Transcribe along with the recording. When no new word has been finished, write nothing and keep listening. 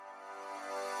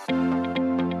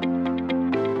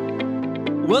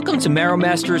Welcome to Marrow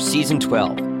Masters Season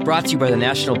 12, brought to you by the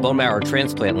National Bone Marrow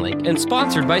Transplant Link and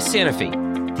sponsored by Sanofi.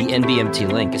 The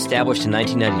NBMT Link, established in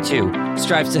 1992,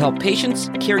 strives to help patients,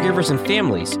 caregivers, and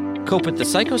families cope with the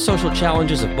psychosocial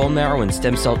challenges of bone marrow and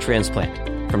stem cell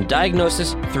transplant, from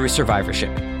diagnosis through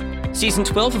survivorship. Season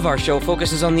 12 of our show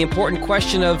focuses on the important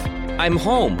question of, I'm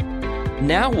home.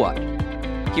 Now what?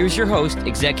 Here's your host,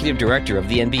 Executive Director of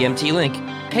the NBMT Link,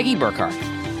 Peggy Burkhart.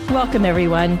 Welcome,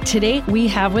 everyone. Today, we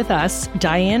have with us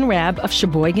Diane Raab of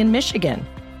Sheboygan, Michigan.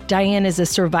 Diane is a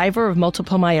survivor of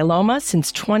multiple myeloma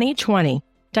since 2020.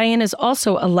 Diane is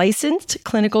also a licensed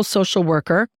clinical social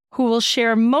worker who will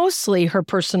share mostly her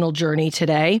personal journey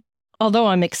today, although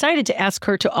I'm excited to ask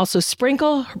her to also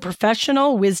sprinkle her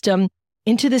professional wisdom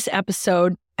into this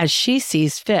episode as she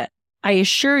sees fit. I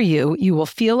assure you, you will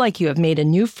feel like you have made a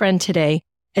new friend today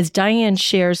as Diane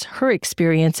shares her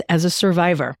experience as a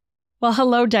survivor. Well,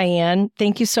 hello, Diane.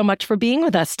 Thank you so much for being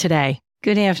with us today.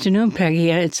 Good afternoon,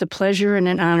 Peggy. It's a pleasure and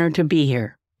an honor to be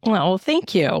here. Well,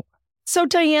 thank you. So,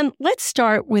 Diane, let's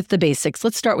start with the basics.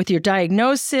 Let's start with your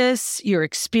diagnosis, your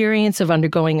experience of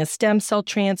undergoing a stem cell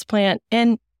transplant,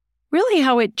 and really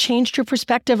how it changed your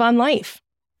perspective on life.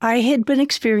 I had been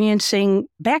experiencing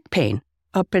back pain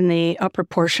up in the upper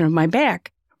portion of my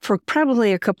back for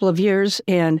probably a couple of years,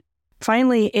 and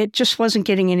finally, it just wasn't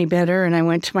getting any better, and I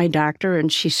went to my doctor,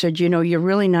 and she said, you're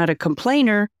really not a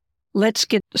complainer. Let's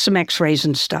get some x-rays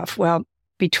and stuff. Well,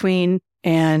 between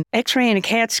an x-ray and a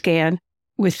CAT scan,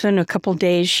 within a couple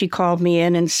days, she called me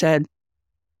in and said,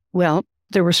 well,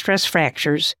 there were stress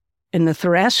fractures in the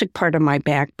thoracic part of my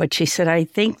back, but she said, I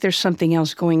think there's something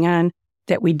else going on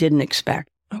that we didn't expect.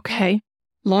 Okay.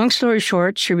 Long story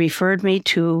short, she referred me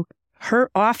to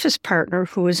her office partner,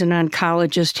 who is an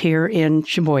oncologist here in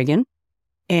Sheboygan.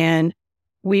 And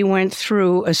we went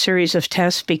through a series of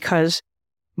tests because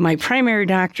my primary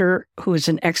doctor, who is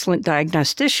an excellent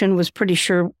diagnostician, was pretty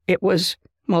sure it was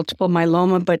multiple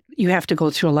myeloma, but you have to go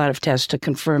through a lot of tests to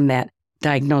confirm that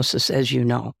diagnosis, as you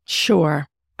know. Sure.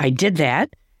 I did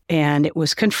that, and it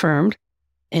was confirmed.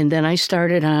 And then I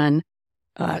started on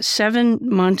 7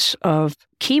 months of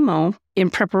chemo in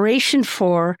preparation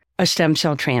for a stem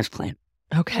cell transplant.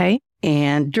 Okay.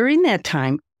 And during that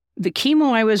time, the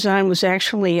chemo I was on was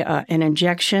actually an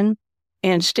injection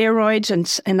and steroids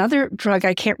and another drug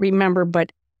I can't remember,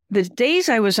 but the days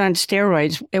I was on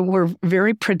steroids were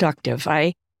very productive.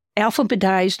 I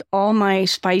alphabetized all my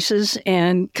spices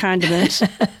and condiments,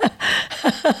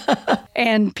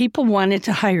 and people wanted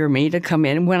to hire me to come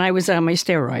in when I was on my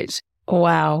steroids.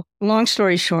 Wow. Long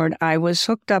story short, I was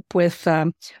hooked up with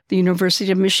the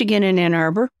University of Michigan in Ann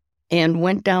Arbor and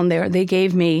went down there. They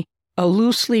gave me a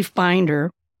loose leaf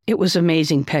binder. It was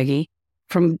amazing, Peggy.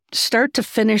 From start to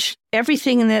finish,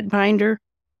 everything in that binder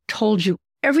told you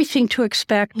everything to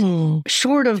expect,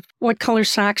 short of what color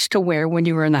socks to wear when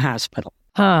you were in the hospital.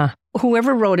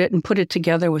 Whoever wrote it and put it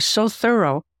together was so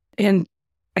thorough. And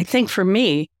I think for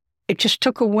me, it just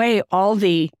took away all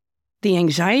the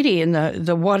anxiety and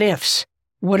the what ifs.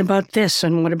 What about this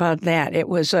and what about that? It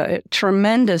was a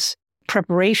tremendous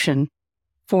preparation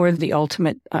for the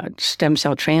ultimate stem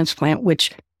cell transplant,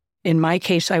 which in my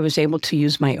case, I was able to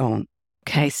use my own.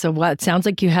 Okay, so it sounds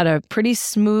like you had a pretty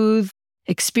smooth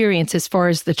experience as far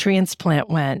as the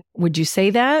transplant went. Would you say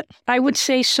that? I would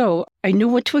say so. I knew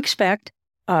what to expect.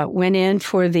 Went in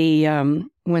for the,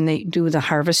 when they do the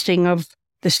harvesting of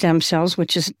the stem cells,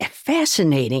 which is a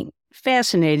fascinating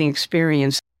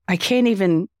experience. I can't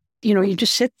even, you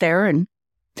just sit there and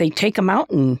they take them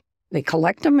out and they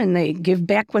collect them and they give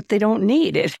back what they don't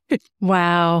need.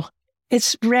 Wow.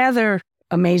 It's rather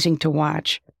amazing to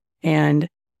watch. And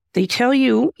they tell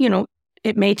you,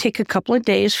 it may take a couple of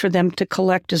days for them to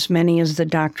collect as many as the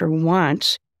doctor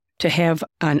wants to have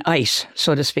on ice,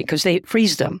 so to speak, because they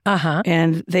freeze them.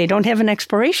 And they don't have an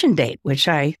expiration date, which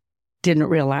I didn't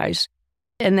realize.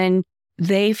 And then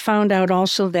they found out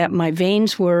also that my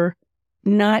veins were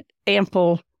not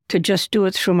ample to just do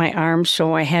it through my arm,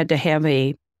 so I had to have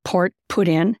a port put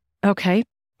in. Okay.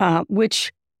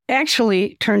 Which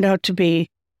actually turned out to be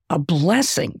a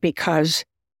blessing because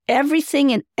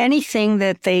everything and anything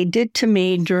that they did to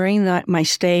me during my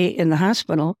stay in the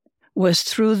hospital was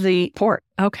through the port.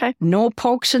 Okay. No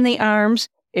pokes in the arms.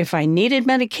 If I needed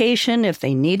medication, if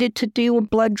they needed to do a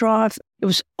blood draw, it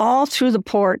was all through the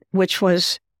port, which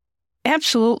was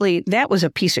that was a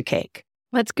piece of cake.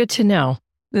 That's good to know.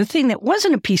 The thing that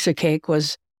wasn't a piece of cake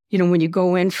was, when you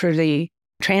go in for the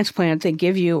transplant, they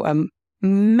give you a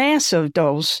massive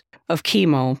dose of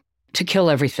chemo to kill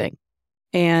everything.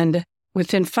 And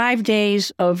within 5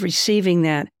 days of receiving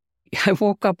that, I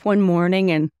woke up one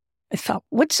morning and I thought,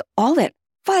 what's all that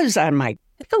fuzz on my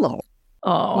pillow?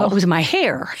 Oh, it was my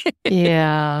hair.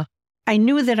 yeah. I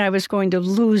knew that I was going to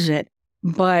lose it,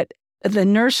 but the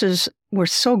nurses were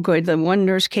so good. The one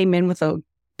nurse came in with a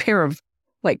pair of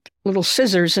like little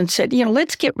scissors and said,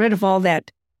 let's get rid of all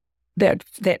that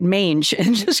mange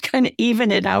and just kind of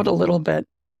even it out a little bit.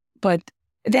 But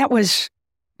that was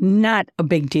not a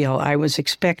big deal. I was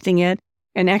expecting it.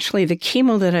 And actually the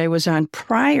chemo that I was on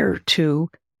prior to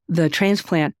the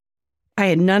transplant, I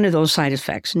had none of those side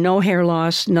effects, no hair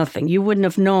loss, nothing. You wouldn't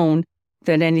have known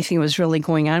that anything was really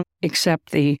going on except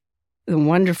the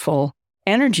wonderful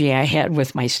energy I had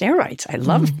with my steroids. I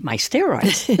loved my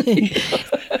steroids.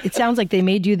 It sounds like they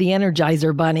made you the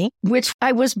Energizer Bunny. Which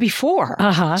I was before.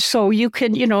 So you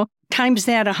could, times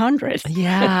that 100.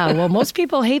 Yeah. Well, most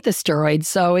people hate the steroids,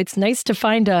 so it's nice to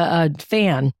find a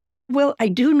fan. Well, I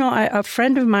do know a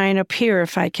friend of mine up here,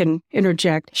 if I can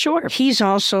interject. Sure. He's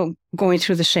also going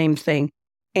through the same thing,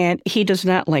 and he does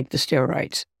not like the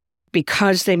steroids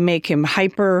because they make him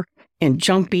hyper and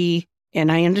jumpy,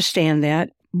 and I understand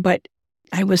that. But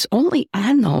I was only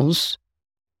on those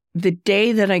the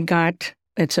day that I got,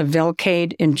 it's a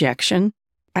Velcade injection.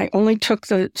 I only took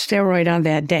the steroid on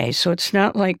that day. So it's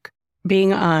not like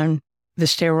being on the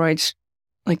steroids.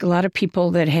 Like a lot of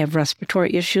people that have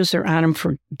respiratory issues, they're on them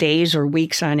for days or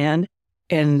weeks on end.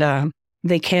 And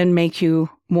they can make you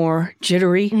more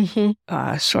jittery,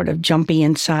 sort of jumpy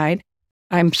inside.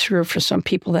 I'm sure for some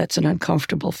people that's an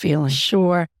uncomfortable feeling.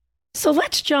 Sure. So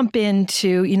let's jump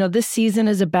into, this season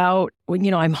is about,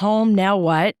 I'm home, now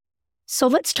what? So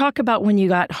let's talk about when you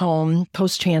got home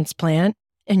post-transplant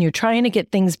and you're trying to get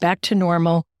things back to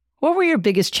normal. What were your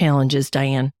biggest challenges,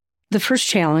 Diane? The first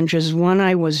challenge is when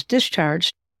I was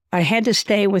discharged, I had to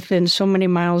stay within so many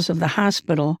miles of the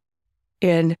hospital.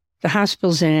 And the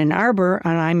hospital's in Ann Arbor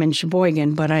and I'm in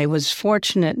Sheboygan, but I was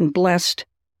fortunate and blessed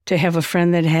to have a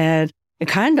friend that had a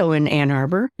condo in Ann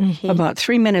Arbor, about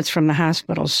 3 minutes from the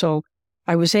hospital. So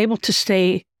I was able to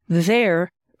stay there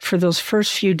for those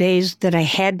first few days that I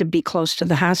had to be close to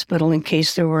the hospital in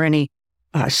case there were any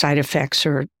side effects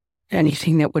or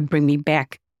anything that would bring me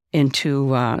back into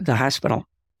the hospital.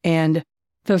 And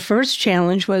the first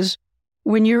challenge was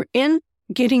when you're in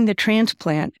getting the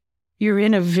transplant, you're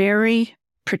in a very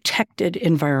protected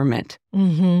environment.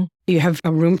 You have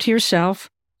a room to yourself.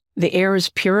 The air is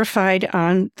purified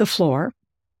on the floor.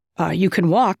 You can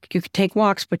walk, you can take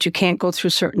walks, but you can't go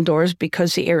through certain doors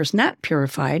because the air is not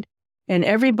purified. And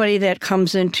everybody that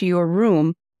comes into your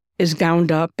room is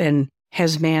gowned up and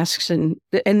has masks. And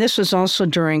this was also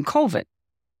during COVID.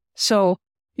 So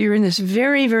you're in this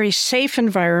very, very safe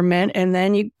environment. And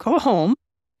then you go home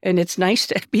and it's nice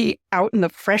to be out in the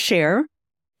fresh air.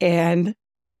 And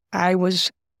I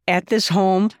was at this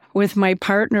home with my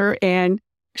partner and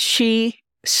she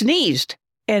sneezed.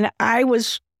 And I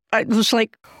was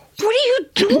like, what are you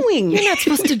doing? You're not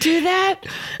supposed to do that.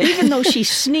 Even though she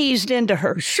sneezed into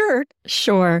her shirt.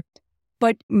 Sure.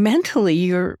 But mentally,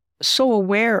 you're so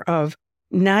aware of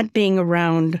not being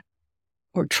around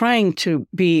or trying to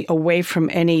be away from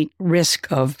any risk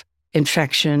of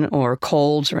infection or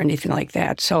colds or anything like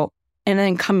that. So, and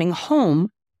then coming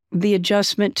home, the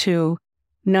adjustment to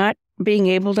not being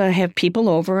able to have people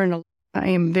over. And I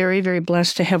am very, very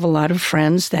blessed to have a lot of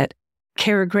friends that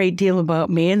care a great deal about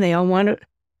me and they all want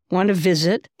to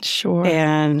visit. Sure.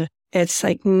 And it's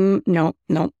like, no,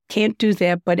 can't do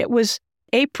that. But it was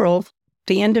April,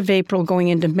 the end of April going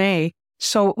into May.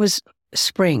 So it was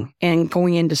spring and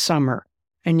going into summer.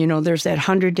 And, there's that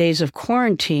 100 days of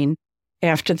quarantine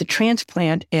after the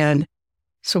transplant. And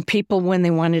so people, when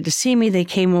they wanted to see me, they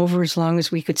came over as long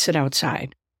as we could sit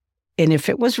outside. And if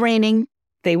it was raining,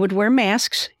 they would wear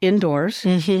masks indoors.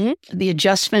 The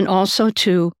adjustment also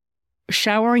to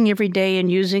showering every day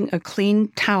and using a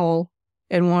clean towel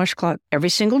and washcloth every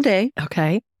single day.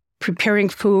 Okay. Preparing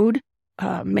food,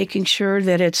 making sure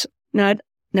that it's not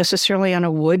necessarily on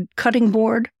a wood cutting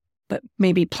board, but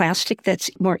maybe plastic that's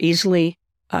more easily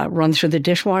run through the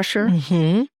dishwasher.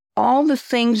 All the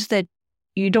things that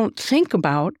you don't think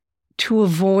about to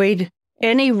avoid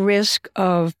any risk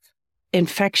of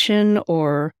infection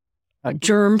or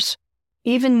germs.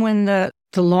 Even when the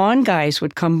lawn guys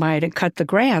would come by to cut the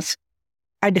grass,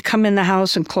 I had to come in the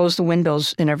house and close the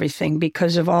windows and everything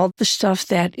because of all the stuff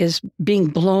that is being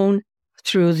blown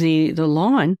through the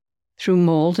lawn, through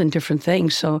mold and different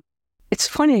things. So it's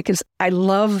funny because I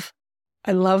love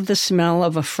the smell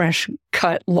of a fresh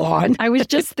cut lawn. I was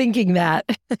just thinking that.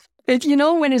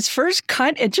 When it's first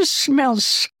cut, it just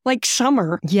smells like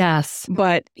summer. Yes.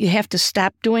 But you have to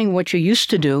stop doing what you used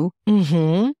to do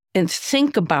and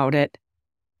think about it.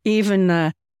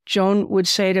 Even Joan would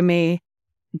say to me,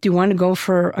 do you want to go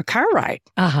for a car ride?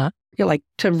 like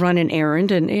to run an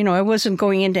errand. And, I wasn't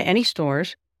going into any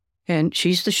stores, and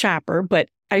she's the shopper, but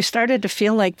I started to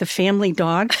feel like the family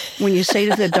dog when you say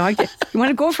to the dog, you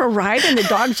want to go for a ride? And the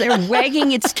dog's there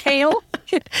wagging its tail.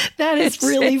 That is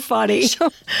really funny. So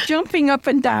jumping up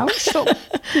and down. So,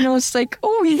 it's like,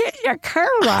 oh, yeah, a car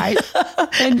ride.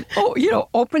 And,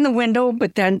 open the window.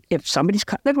 But then if somebody's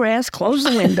cutting the grass, close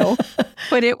the window.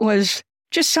 But it was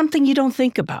just something you don't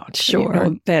think about.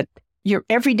 Sure. That your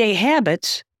everyday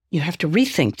habits, you have to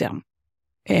rethink them.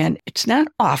 And it's not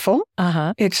awful.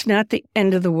 Uh-huh. It's not the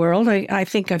end of the world. I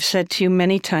think I've said to you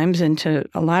many times and to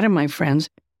a lot of my friends,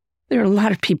 there are a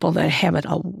lot of people that have it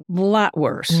a lot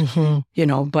worse,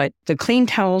 but the clean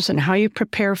towels and how you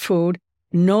prepare food,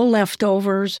 no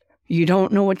leftovers. You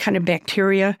don't know what kind of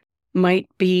bacteria might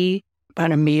be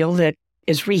on a meal that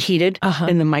is reheated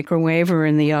in the microwave or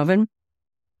in the oven.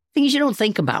 Things you don't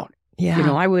think about.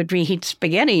 Yeah. I would reheat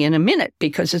spaghetti in a minute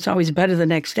because it's always better the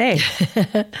next day.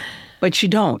 But you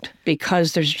don't,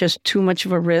 because there's just too much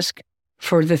of a risk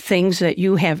for the things that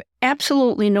you have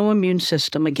absolutely no immune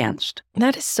system against.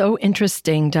 That is so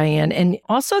interesting, Diane. And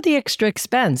also the extra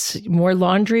expense, more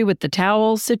laundry with the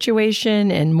towel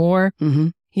situation and more,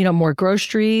 more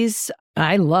groceries.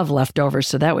 I love leftovers,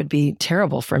 so that would be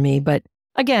terrible for me. But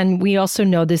again, we also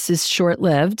know this is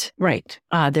short-lived. Right.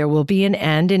 There will be an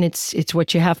end, and it's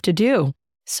what you have to do.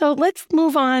 So let's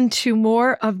move on to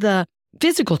more of the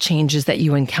physical changes that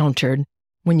you encountered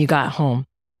when you got home.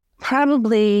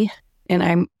 Probably,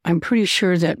 and I'm pretty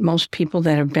sure that most people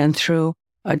that have been through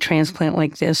a transplant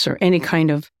like this or any kind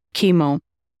of chemo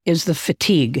is the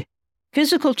fatigue.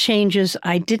 Physical changes,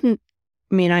 I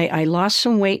lost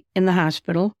some weight in the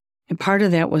hospital, and part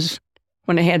of that was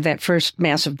when I had that first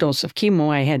massive dose of chemo,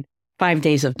 I had 5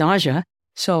 days of nausea.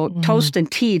 So toast and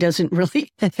tea doesn't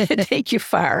really take you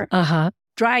far.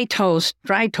 Dry toast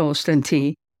and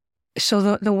tea.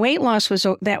 So the weight loss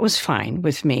was fine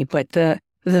with me, but the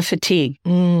fatigue,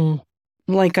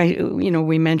 like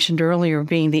we mentioned earlier,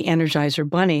 being the Energizer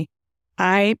Bunny,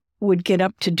 I would get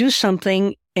up to do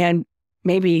something and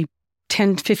maybe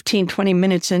 10, 15, 20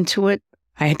 minutes into it,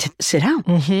 I had to sit down.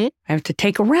 I have to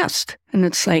take a rest. And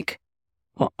it's like,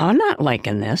 well, I'm not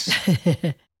liking this.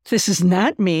 This is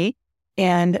not me.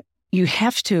 And you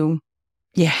have to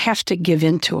give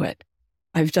into it.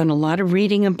 I've done a lot of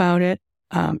reading about it.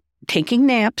 Taking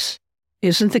naps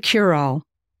isn't the cure-all.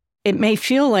 It may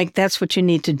feel like that's what you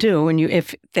need to do, and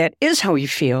if that is how you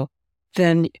feel,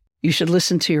 then you should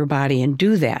listen to your body and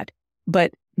do that.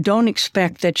 But don't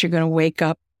expect that you're going to wake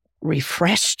up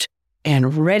refreshed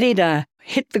and ready to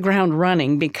hit the ground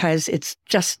running, because it's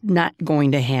just not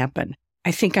going to happen.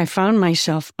 I think I found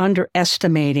myself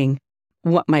underestimating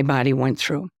what my body went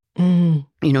through.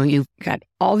 You've got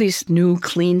all these new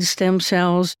clean stem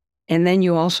cells, and then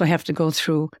you also have to go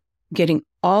through getting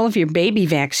all of your baby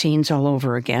vaccines all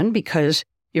over again, because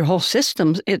your whole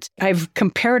system, I've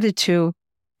compared it to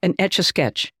an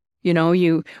Etch-a-Sketch.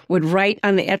 You would write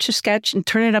on the Etch-a-Sketch and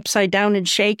turn it upside down and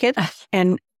shake it,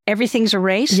 and everything's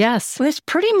erased. Yes. Well, that's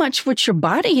pretty much what your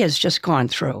body has just gone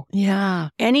through. Yeah.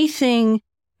 Anything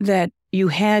that you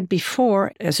had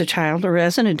before as a child or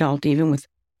as an adult, even with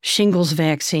shingles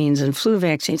vaccines and flu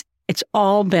vaccines, it's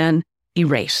all been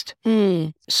erased.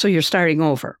 So you're starting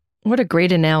over. What a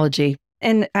great analogy.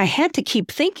 And I had to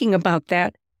keep thinking about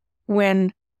that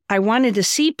when I wanted to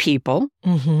see people.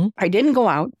 I didn't go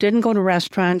out, didn't go to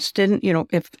restaurants,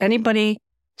 if anybody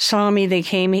saw me, they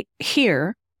came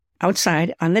here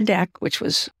outside on the deck, which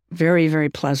was very, very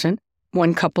pleasant.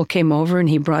 One couple came over and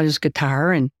he brought his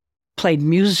guitar and played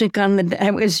music on the deck.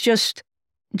 It was just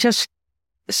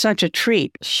such a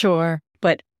treat. Sure.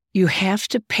 But you have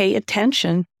to pay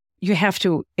attention. You have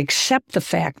to accept the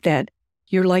fact that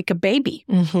you're like a baby.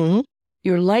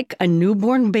 You're like a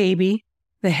newborn baby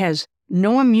that has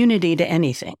no immunity to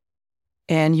anything.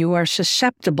 And you are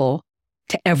susceptible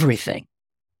to everything.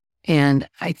 And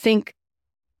I think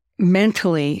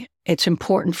mentally, it's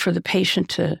important for the patient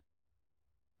to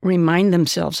remind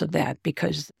themselves of that,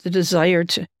 because the desire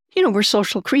to, we're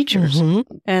social creatures.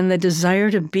 And the desire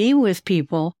to be with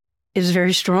people is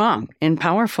very strong and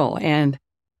powerful. And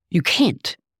you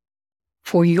can't.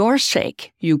 For your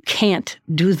sake, you can't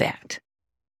do that.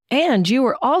 And you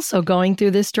were also going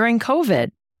through this during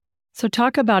COVID. So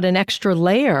talk about an extra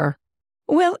layer.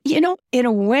 Well, in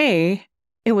a way,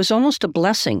 it was almost a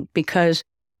blessing, because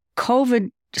COVID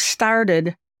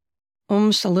started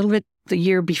almost a little bit the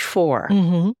year before.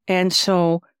 And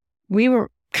so we were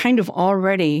kind of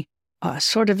already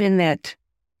sort of in that,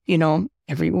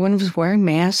 everyone was wearing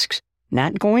masks,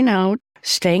 not going out,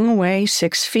 staying away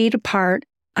 6 feet apart.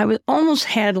 Almost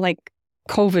had like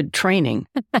COVID training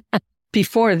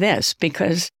before this,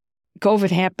 because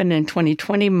COVID happened in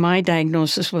 2020. My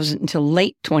diagnosis wasn't until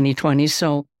late 2020.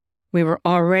 So we were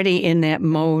already in that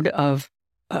mode of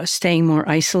staying more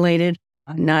isolated,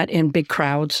 not in big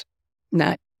crowds,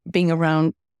 not being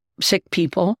around sick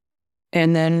people.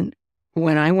 And then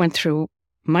when I went through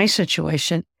my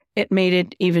situation, it made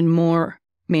it even more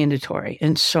mandatory.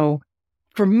 And so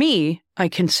for me, I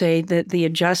can say that the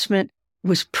adjustment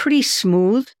was pretty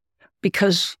smooth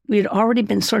because we had already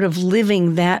been sort of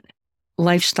living that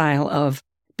lifestyle of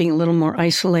being a little more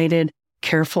isolated,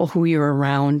 careful who you're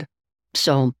around.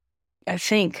 So I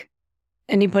think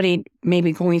anybody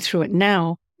maybe going through it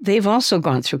now, they've also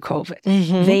gone through COVID.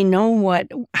 Mm-hmm. They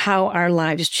know how our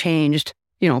lives changed,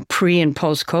 pre and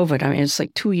post COVID. I mean, it's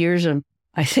like 2 years. And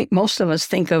I think most of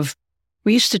us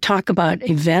we used to talk about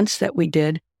events that we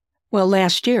did,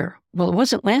 last year. Well, it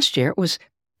wasn't last year. It was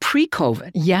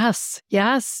pre-COVID. Yes.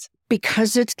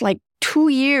 Because it's like 2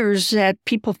 years that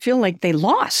people feel like they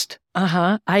lost.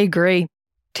 I agree.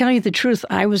 Tell you the truth,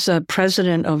 I was a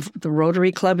president of the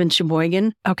Rotary Club in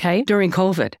Sheboygan. Okay. During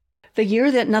COVID, the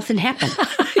year that nothing happened.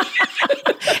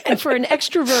 And for an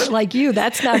extrovert like you,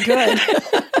 that's not good.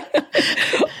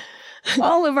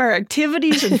 All of our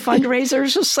activities and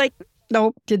fundraisers, just like,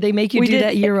 nope. Did they make you do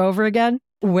that year over again?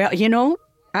 Well,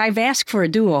 I've asked for a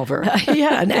do-over.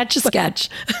 Yeah, an Etch-a-Sketch.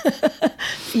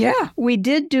 Yeah, we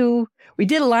did a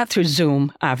lot through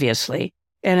Zoom, obviously.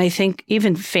 And I think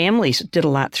even families did a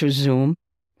lot through Zoom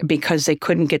because they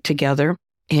couldn't get together.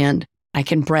 And I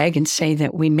can brag and say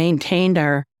that we maintained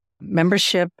our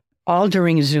membership all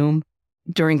during Zoom,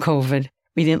 during COVID.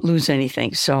 We didn't lose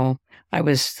anything. So I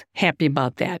was happy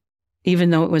about that,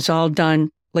 even though it was all done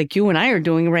like you and I are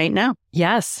doing right now.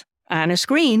 Yes. On a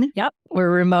screen. Yep. We're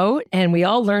remote and we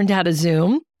all learned how to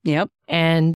Zoom. Yep.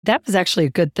 And that was actually a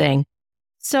good thing.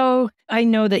 So I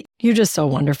know that you're just so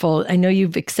wonderful. I know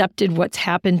you've accepted what's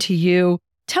happened to you.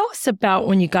 Tell us about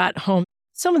when you got home,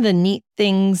 some of the neat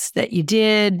things that you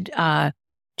did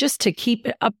just to keep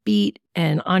it upbeat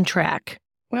and on track.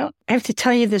 Well, I have to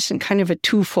tell you this in kind of a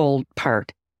twofold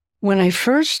part. When I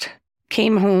first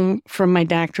came home from my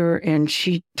doctor and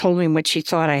she told me what she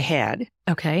thought I had.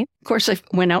 Okay. Of course, I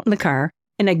went out in the car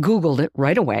and I Googled it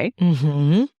right away.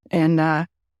 Mm-hmm. And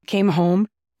came home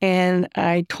and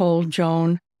I told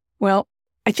Joan, well,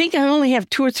 I think I only have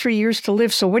 2 or 3 years to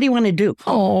live. So what do you want to do?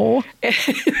 Oh,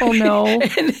 oh no.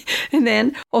 and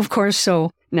then, of course,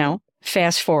 so now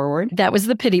fast forward. That was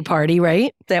the pity party,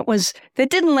 right? That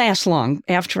didn't last long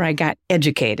after I got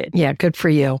educated. Yeah, good for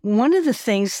you. One of the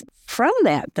things from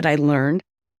that I learned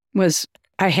was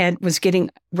I was getting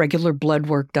regular blood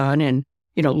work done and,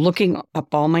 looking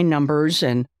up all my numbers.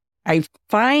 And I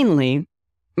finally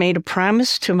made a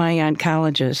promise to my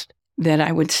oncologist that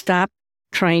I would stop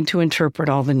trying to interpret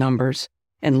all the numbers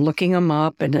and looking them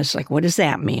up. And it's like, what does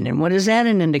that mean? And what is that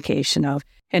an indication of?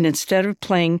 And instead of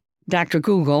playing Dr.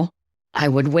 Google, I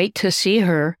would wait to see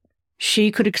her.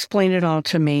 She could explain it all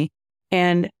to me.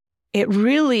 And it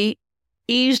really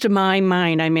eased my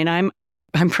mind. I mean, I'm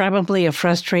probably a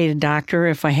frustrated doctor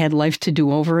if I had life to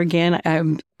do over again.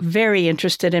 I'm very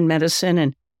interested in medicine,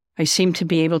 and I seem to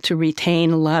be able to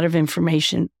retain a lot of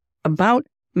information about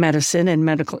medicine and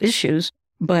medical issues,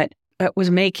 but it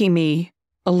was making me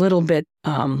a little bit,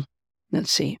 I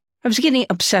was getting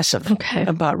obsessive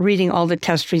about reading all the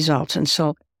test results. And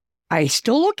so I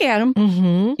still look at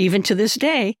them, even to this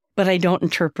day, but I don't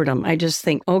interpret them. I just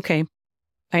think, okay,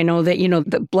 I know that,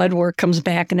 the blood work comes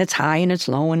back and it's high and it's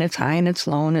low and it's high and it's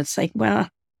low. And it's like, well,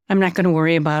 I'm not going to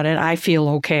worry about it. I feel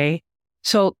okay.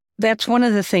 So that's one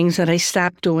of the things that I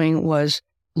stopped doing was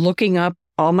looking up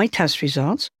all my test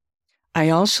results. I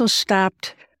also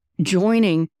stopped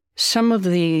joining some of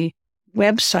the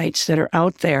websites that are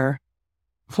out there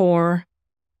for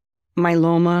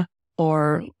myeloma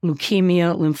or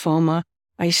leukemia, lymphoma.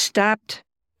 I stopped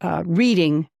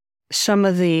reading some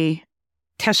of the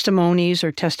testimonies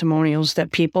or testimonials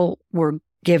that people were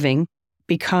giving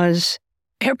because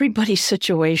everybody's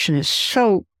situation is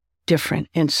so different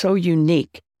and so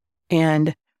unique.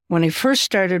 And when I first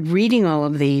started reading all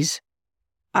of these,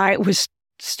 I was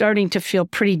starting to feel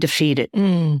pretty defeated.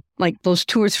 Like those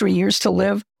 2 or 3 years to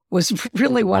live was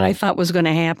really what I thought was going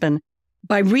to happen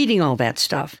by reading all that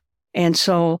stuff. And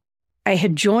so I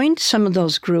had joined some of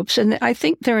those groups, and I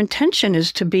think their intention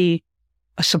is to be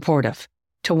supportive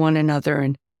to one another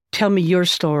and tell me your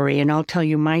story and I'll tell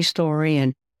you my story,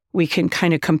 and we can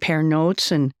kind of compare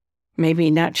notes and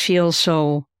maybe not feel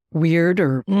so weird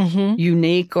or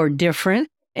unique or different.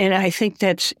 And I think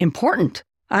that's important,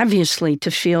 obviously,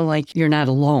 to feel like you're not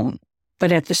alone.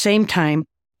 But at the same time,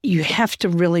 you have to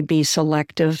really be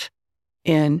selective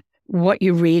in what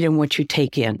you read and what you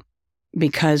take in.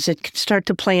 because it can start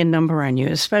to play a number on you,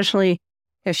 especially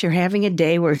if you're having a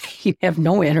day where you have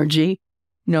no energy.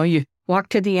 You walk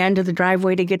to the end of the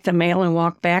driveway to get the mail and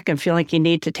walk back and feel like you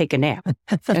need to take a nap.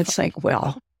 It's like,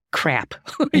 well, crap.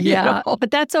 Yeah,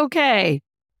 but that's okay.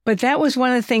 But that was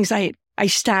one of the things I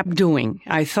stopped doing.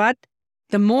 I thought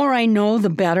the more I know, the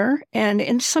better. And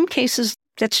in some cases,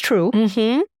 that's true.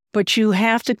 Mm-hmm. But you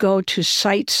have to go to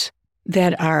sites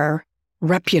that are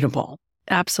reputable.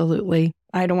 Absolutely.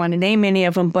 I don't want to name any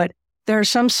of them, but there are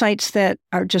some sites that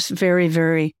are just very,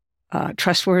 very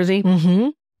trustworthy, Mm-hmm.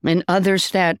 and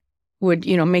others that would,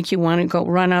 make you want to go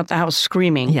run out the house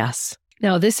screaming. Yes.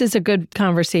 Now, this is a good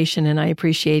conversation, and I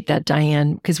appreciate that,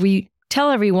 Diane, because we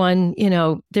tell everyone,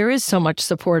 there is so much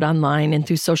support online and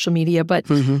through social media, but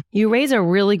you raise a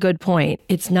really good point.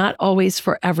 It's not always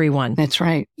for everyone. That's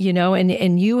right.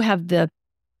 And you have the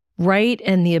right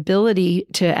and the ability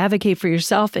to advocate for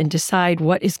yourself and decide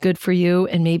what is good for you.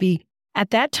 And maybe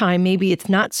at that time, maybe it's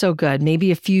not so good.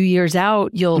 Maybe a few years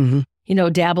out, you'll,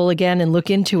 dabble again and look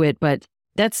into it. But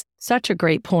that's such a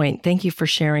great point. Thank you for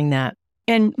sharing that.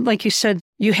 And like you said,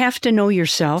 you have to know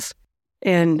yourself.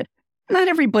 And not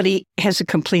everybody has a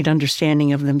complete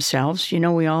understanding of themselves.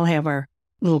 We all have our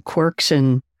little quirks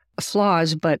and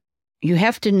flaws, but you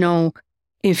have to know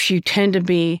if you tend to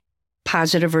be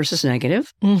positive versus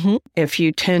negative, if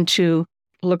you tend to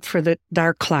look for the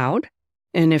dark cloud,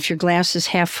 and if your glass is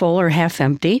half full or half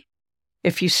empty.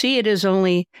 If you see it as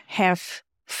only half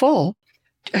full,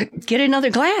 get another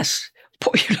glass.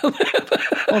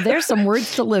 Well, there's some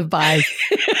words to live by.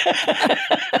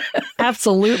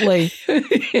 Absolutely.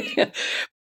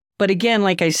 But again,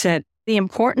 like I said, the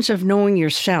importance of knowing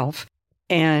yourself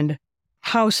and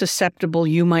how susceptible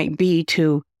you might be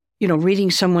to,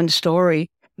 reading someone's story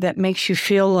that makes you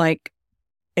feel like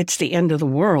it's the end of the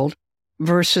world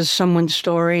versus someone's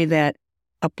story that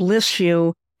uplifts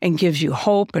you and gives you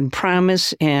hope and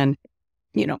promise. And,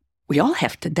 we all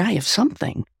have to die of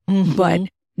something. But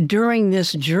during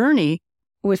this journey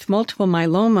with multiple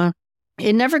myeloma,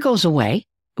 it never goes away.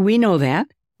 We know that,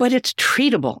 but it's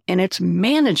treatable and it's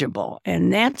manageable.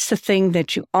 And that's the thing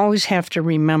that you always have to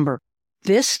remember.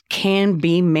 This can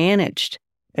be managed.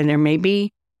 And there may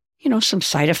be, some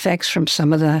side effects from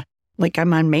some of the, like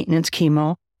I'm on maintenance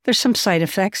chemo. There's some side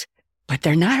effects, but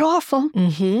they're not awful.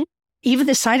 Even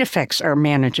the side effects are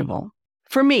manageable.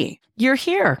 For me. You're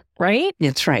here, right?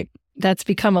 That's right. That's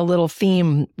become a little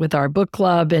theme with our book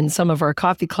club and some of our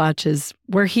coffee clutches.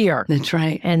 We're here. That's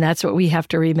right. And that's what we have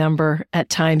to remember at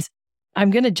times.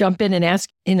 I'm going to jump in and ask,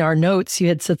 in our notes, you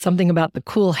had said something about the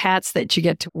cool hats that you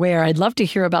get to wear. I'd love to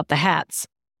hear about the hats.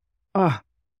 Oh,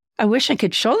 I wish I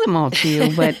could show them all to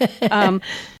you, but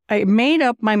I made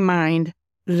up my mind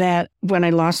that when I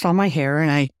lost all my hair,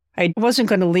 and I wasn't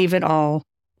going to leave it all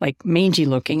like mangy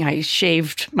looking. I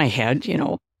shaved my head,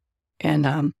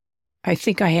 and I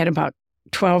think I had about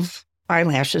 12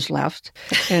 eyelashes left.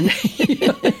 And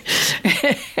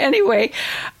anyway,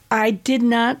 I did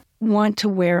not want to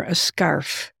wear a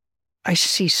scarf. I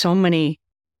see so many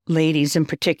ladies in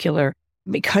particular,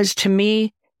 because to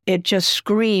me, it just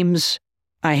screams,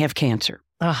 I have cancer.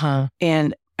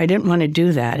 And I didn't want to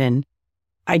do that. And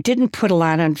I didn't put a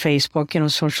lot on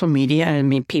Facebook, social media. I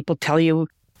mean, people tell you,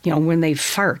 when they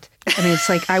fart. I mean, it's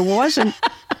like I wasn't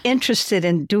interested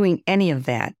in doing any of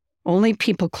that. Only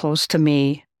people close to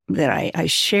me that I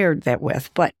shared that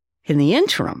with. But in the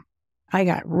interim, I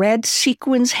got red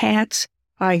sequins hats.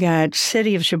 I got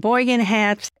City of Sheboygan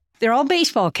hats. They're all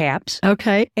baseball caps.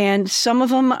 Okay. And some of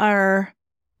them are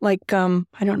like,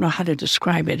 I don't know how to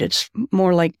describe it. It's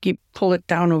more like you pull it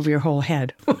down over your whole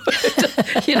head.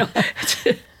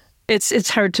 It's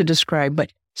hard to describe.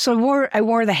 But so I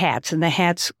wore the hats, and the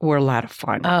hats were a lot of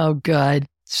fun. Oh, good.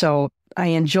 So I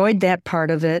enjoyed that part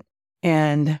of it.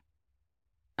 And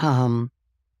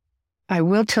I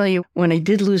will tell you, when I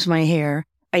did lose my hair,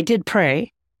 I did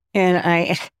pray, and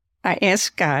I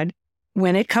asked God,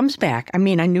 when it comes back, I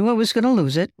mean, I knew I was going to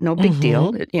lose it. No big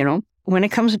deal. When it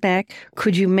comes back,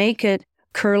 could you make it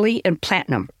curly and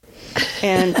platinum?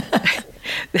 And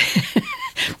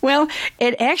well,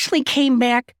 it actually came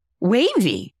back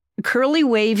wavy, curly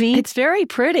wavy. It's very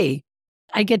pretty.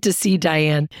 I get to see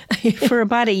Diane for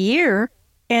about a year.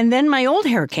 And then my old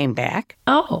hair came back.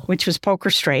 Oh. Which was poker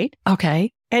straight.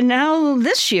 Okay. And now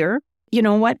this year, you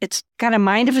know what? It's got a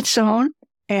mind of its own.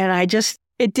 And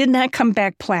it did not come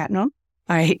back platinum.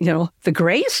 The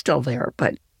gray is still there.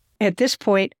 But at this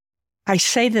point, I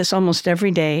say this almost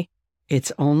every day.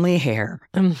 It's only hair.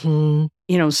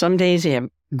 Some days you have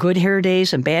good hair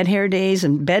days and bad hair days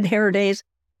and bad hair days.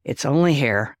 It's only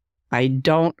hair. I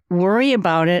don't worry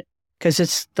about it because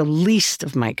it's the least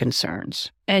of my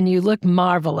concerns. And you look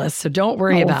marvelous, so don't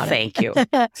worry about Thank you.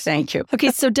 Thank you.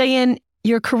 Okay, so Diane,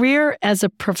 your career as a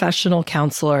professional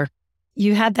counselor,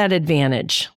 you had that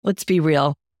advantage. Let's be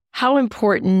real. How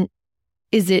important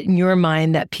is it in your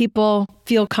mind that people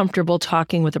feel comfortable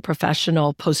talking with a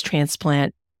professional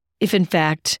post-transplant if, in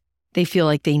fact, they feel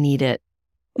like they need it?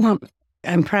 Well,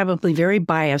 I'm probably very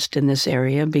biased in this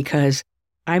area because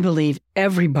I believe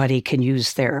everybody can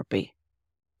use therapy.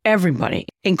 Everybody,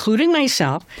 including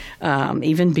myself.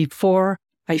 Even before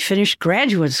I finished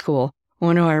graduate school,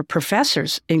 one of our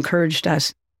professors encouraged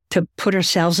us to put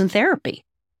ourselves in therapy.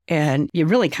 And you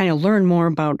really kind of learn more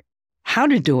about how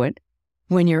to do it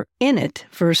when you're in it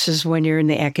versus when you're in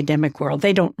the academic world.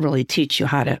 They don't really teach you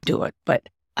how to do it. But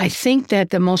I think that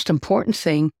the most important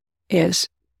thing is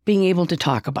being able to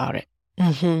talk about it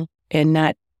and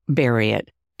not bury it.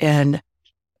 And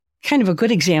kind of a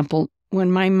good example,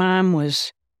 when my mom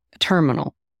was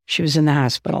terminal, she was in the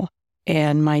hospital,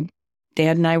 and my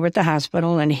dad and I were at the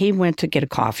hospital, and he went to get a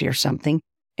coffee or something.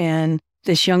 And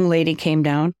this young lady came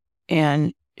down,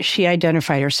 and she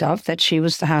identified herself that she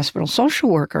was the hospital social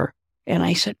worker. And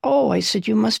I said,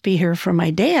 you must be here for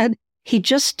my dad. He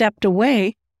just stepped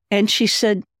away. And she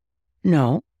said,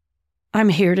 no, I'm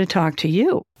here to talk to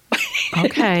you.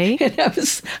 Okay. And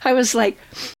I was like,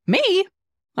 me?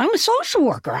 I'm a social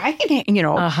worker. I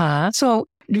can, So,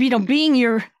 being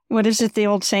your, what is it, the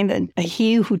old saying that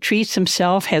he who treats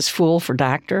himself has fool for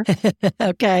doctor?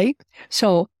 Okay.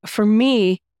 So for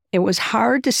me, it was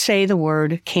hard to say the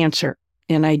word cancer.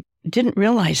 And I didn't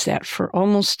realize that for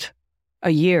almost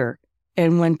a year.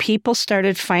 And when people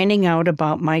started finding out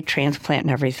about my transplant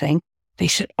and everything, they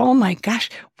said, oh my gosh,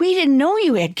 we didn't know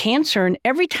you had cancer. And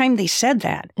every time they said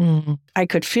that, I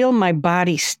could feel my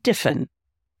body stiffen.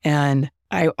 And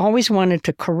I always wanted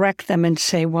to correct them and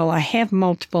say, well, I have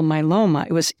multiple myeloma.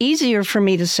 It was easier for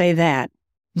me to say that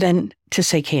than to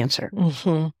say cancer.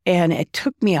 And it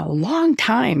took me a long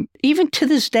time, even to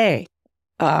this day.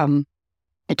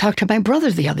 I talked to my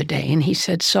brother the other day, and he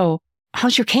said, so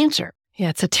how's your cancer? Yeah,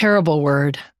 it's a terrible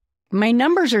word. My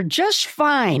numbers are just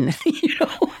fine,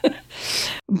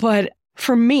 But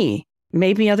for me,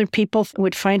 maybe other people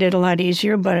would find it a lot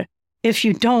easier, but if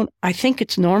you don't, I think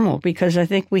it's normal because I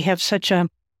think we have such a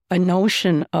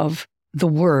notion of the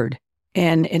word,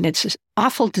 and it's an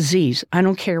awful disease. I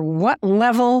don't care what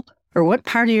level or what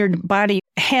part of your body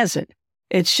has it.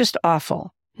 It's just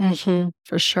awful.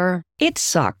 For sure. It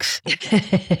sucks.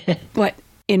 But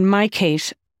in my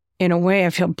case, in a way, I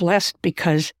feel blessed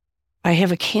because I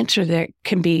have a cancer that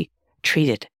can be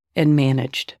treated and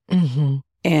managed.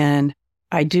 And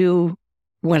I do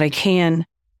what I can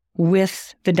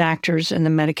with the doctors and the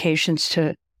medications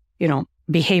to,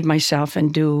 behave myself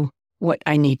and do what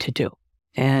I need to do.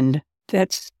 And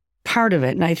that's part of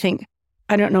it. And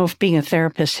I don't know if being a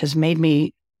therapist has made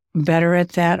me better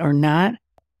at that or not.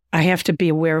 I have to be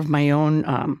aware of my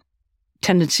own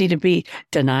tendency to be.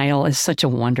 Denial is such a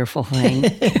wonderful thing.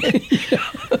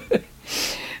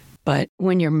 But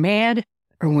when you're mad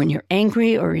or when you're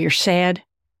angry or you're sad,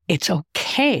 it's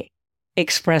okay.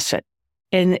 Express it.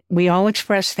 And we all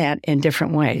express that in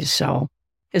different ways. So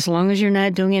as long as you're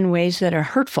not doing it in ways that are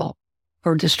hurtful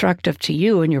or destructive to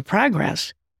you and your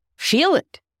progress, feel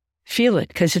it. Feel it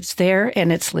because it's there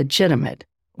and it's legitimate.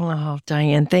 Wow,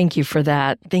 Diane, thank you for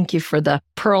that. Thank you for the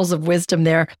pearls of wisdom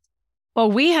there.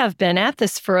 Well, we have been at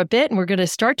this for a bit and we're going to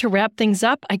start to wrap things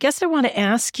up. I guess I want to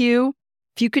ask you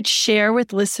if you could share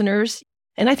with listeners,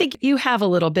 and I think you have a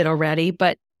little bit already,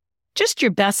 but just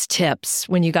your best tips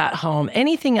when you got home.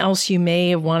 Anything else you may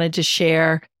have wanted to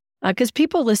share? Because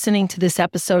people listening to this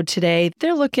episode today,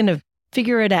 they're looking to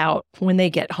figure it out when they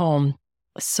get home.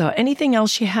 So anything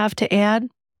else you have to add?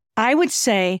 I would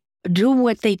say do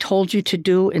what they told you to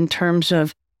do in terms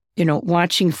of,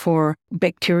 watching for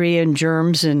bacteria and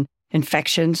germs and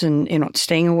infections and,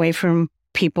 staying away from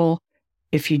people.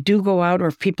 If you do go out or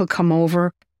if people come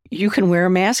over, you can wear a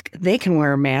mask. They can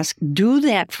wear a mask. Do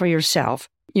that for yourself.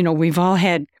 We've all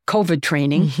had COVID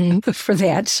training for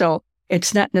that, so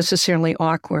it's not necessarily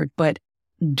awkward, but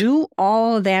do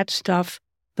all of that stuff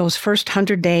those first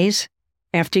 100 days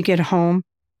after you get home.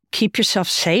 Keep yourself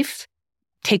safe.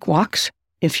 Take walks.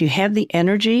 If you have the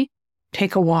energy,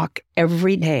 take a walk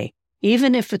every day.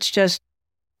 Even if it's just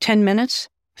 10 minutes,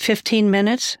 15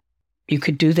 minutes, you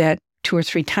could do that 2 or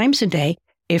 3 times a day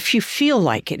if you feel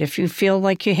like it, if you feel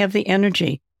like you have the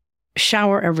energy.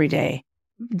 Shower every day.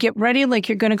 Get ready like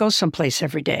you're going to go someplace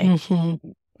every day.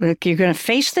 Like you're going to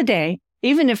face the day,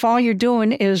 even if all you're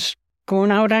doing is going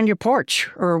out on your porch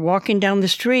or walking down the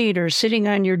street or sitting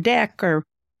on your deck or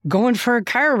going for a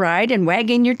car ride and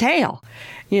wagging your tail,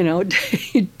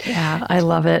 Yeah, I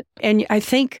love it. And I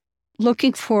think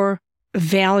looking for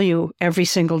value every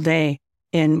single day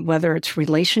in whether it's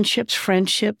relationships,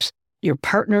 friendships, your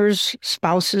partners,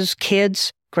 spouses,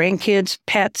 kids, grandkids,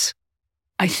 pets.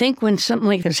 I think when something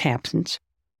like this happens,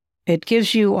 it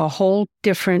gives you a whole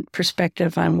different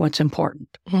perspective on what's important.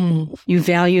 You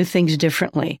value things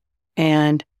differently.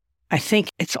 And I think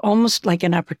it's almost like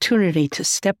an opportunity to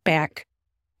step back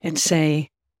and say,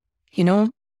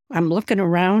 I'm looking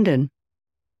around and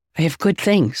I have good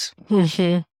things.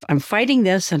 I'm fighting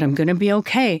this and I'm going to be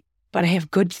okay, but I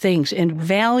have good things, and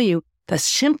value the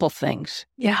simple things.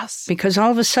 Yes. Because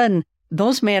all of a sudden,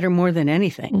 those matter more than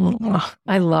anything.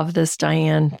 I love this,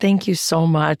 Diane. Thank you so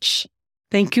much.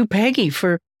 Thank you, Peggy,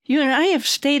 for you and I have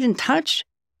stayed in touch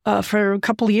for a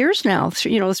couple of years now,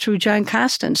 through John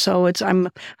Costin. So I'm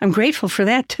grateful for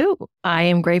that too. I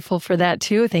am grateful for that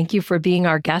too. Thank you for being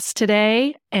our guest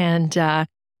today. And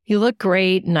you look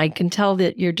great, and I can tell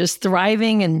that you're just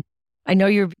thriving. And I know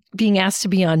you're being asked to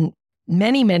be on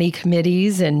many, many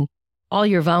committees and all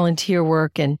your volunteer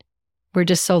work. And we're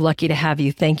just so lucky to have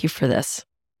you. Thank you for this.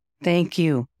 Thank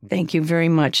you. Thank you very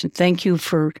much. And thank you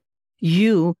for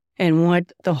you and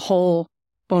what the whole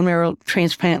Bone Marrow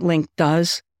Transplant Link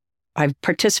does. I've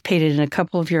participated in a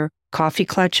couple of your coffee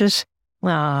clutches.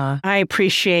 I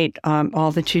appreciate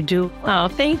all that you do. Oh,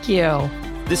 thank you.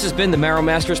 This has been the Marrow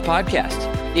Masters Podcast.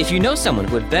 If you know someone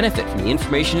who would benefit from the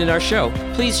information in our show,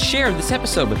 please share this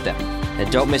episode with them.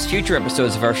 And don't miss future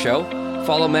episodes of our show.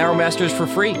 Follow Marrow Masters for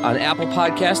free on Apple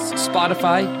Podcasts,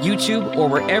 Spotify, YouTube, or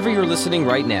wherever you're listening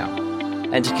right now.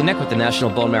 And to connect with the National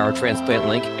Bone Marrow Transplant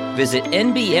Link, visit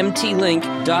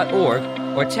nbmtlink.org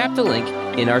or tap the link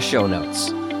in our show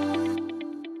notes.